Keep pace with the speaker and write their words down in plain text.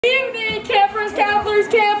Good evening, campers, counselors,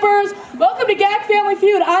 campers. Welcome to Gag Family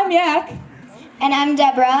Feud. I'm Yak. And I'm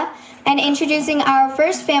Deborah. And introducing our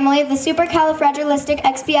first family of the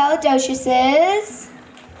supercalifragilisticexpialidociouses.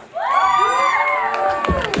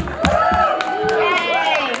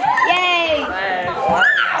 Yay! Yay!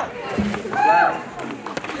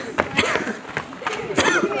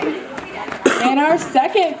 And our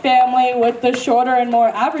second family with the shorter and more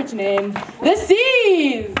average name, the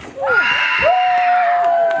C's.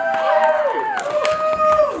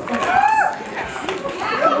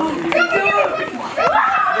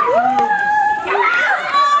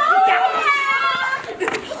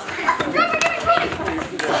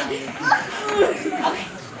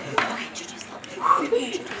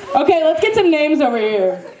 Okay, let's get some names over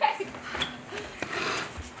here.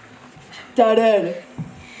 Dad.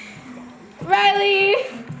 Riley,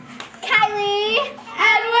 Kylie,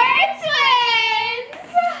 and we're twins!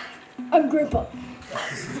 Agrippa.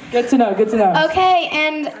 Good to know, good to know. Okay,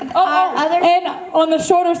 and And on the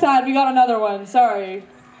shorter side, we got another one, sorry.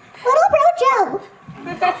 Little Bro Joe.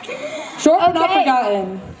 Short but not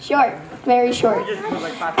forgotten. Short, very short.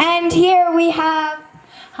 And here we have...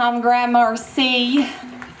 I'm Grandma C.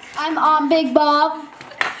 I'm Aunt Big Bob,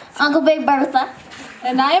 Uncle Big Bertha.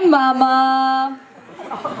 And I'm Mama.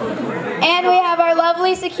 And we have our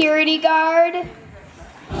lovely security guard.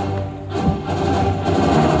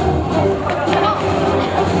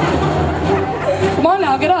 Come on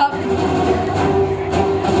now, get up.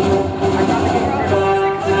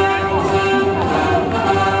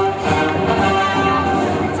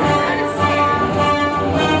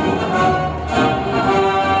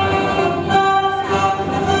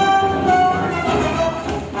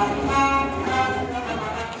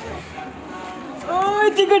 I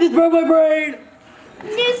think I just broke my brain.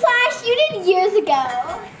 Newsflash, you did years ago.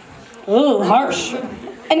 Ooh, harsh.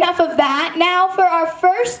 Enough of that. Now for our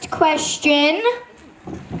first question.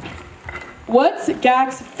 What's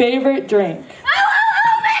Gak's favorite drink?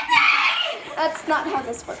 That's not how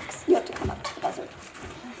this works. You have to come up to the buzzer.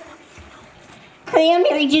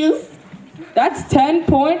 Cranberry juice. That's 10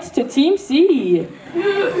 points to Team C.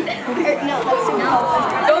 No, that's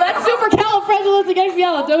No, that's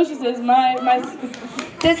supercalifragilisticexpialidocious. My.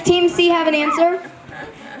 Does Team C have an answer?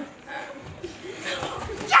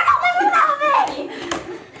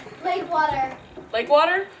 Lake water. Lake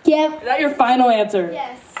water? Yep. Is that your final answer?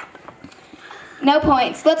 Yes. No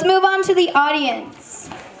points. Let's move on to the audience.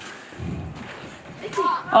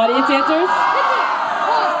 Audience answers?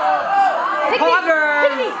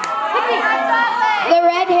 The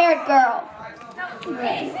red-haired girl.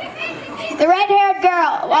 The red-haired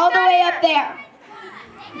girl, all the way up there.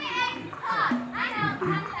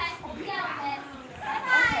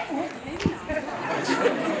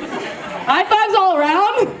 High fives all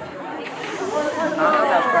around?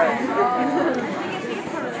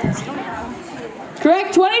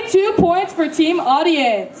 Correct, 22 points for Team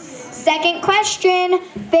Audience. Second question,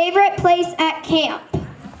 favorite place at camp?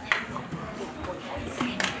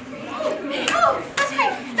 Oh,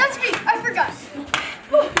 that's me, I forgot.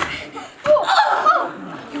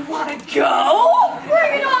 You wanna go?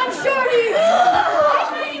 Bring it on, shorty.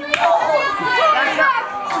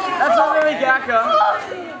 That's not really Gakka.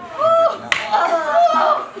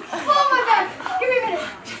 Oh my God, give me a minute.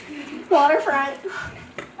 Waterfront.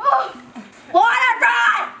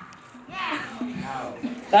 Waterfront!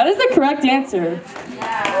 That is the correct answer.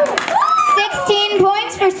 16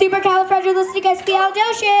 points for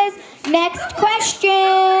supercalifragilisticexpialidocious. Next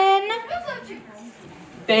question.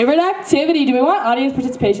 Favorite activity? Do we want audience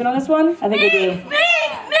participation on this one? I think we do. Me!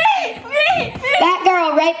 That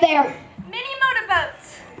girl right there. Mini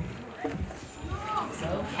motorboats.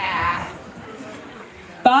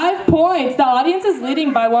 5 points. The audience is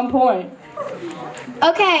leading by 1 point.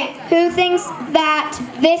 Okay, who thinks that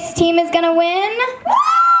this team is gonna win?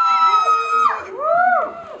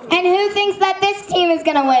 And who thinks that this team is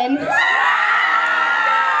gonna win?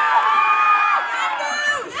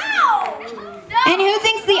 And who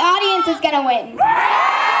thinks the audience is gonna win?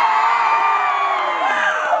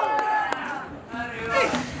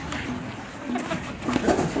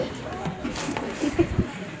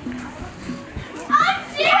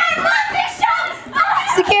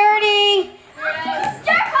 Security!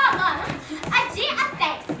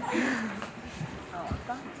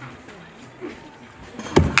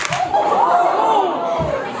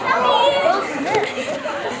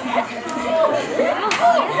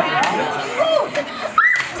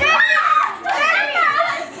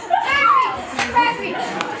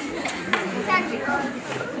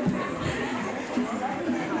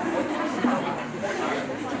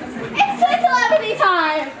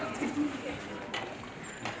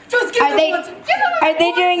 Are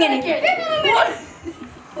they doing anything?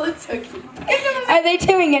 One second. Are they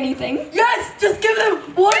doing anything? Yes, just give them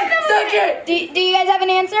 1 second. Do you guys have an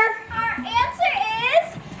answer? Our answer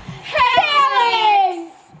is Sailing!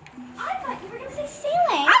 I thought you were gonna say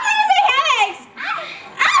sailing. I'm gonna say hammocks!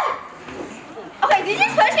 Okay, did you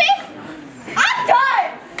just push me? I'm done.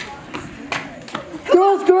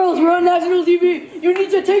 Girls, we're on national TV. You need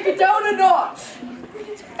to take it down a notch.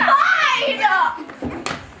 Fine.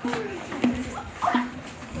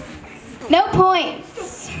 No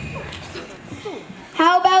points.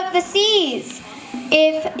 How about the C's?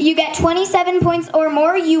 If you get 27 points or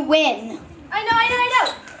more, you win. I know.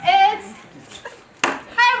 It's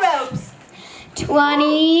high ropes.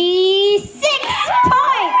 26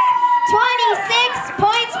 points! 26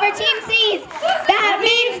 points for Team C's. That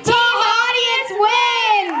means Team Audience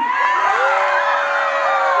wins!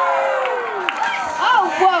 Oh,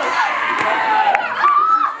 whoa.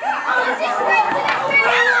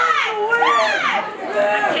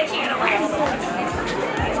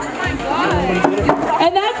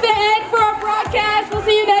 And that's the end for our broadcast. We'll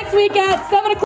see you next week at 7 o'clock.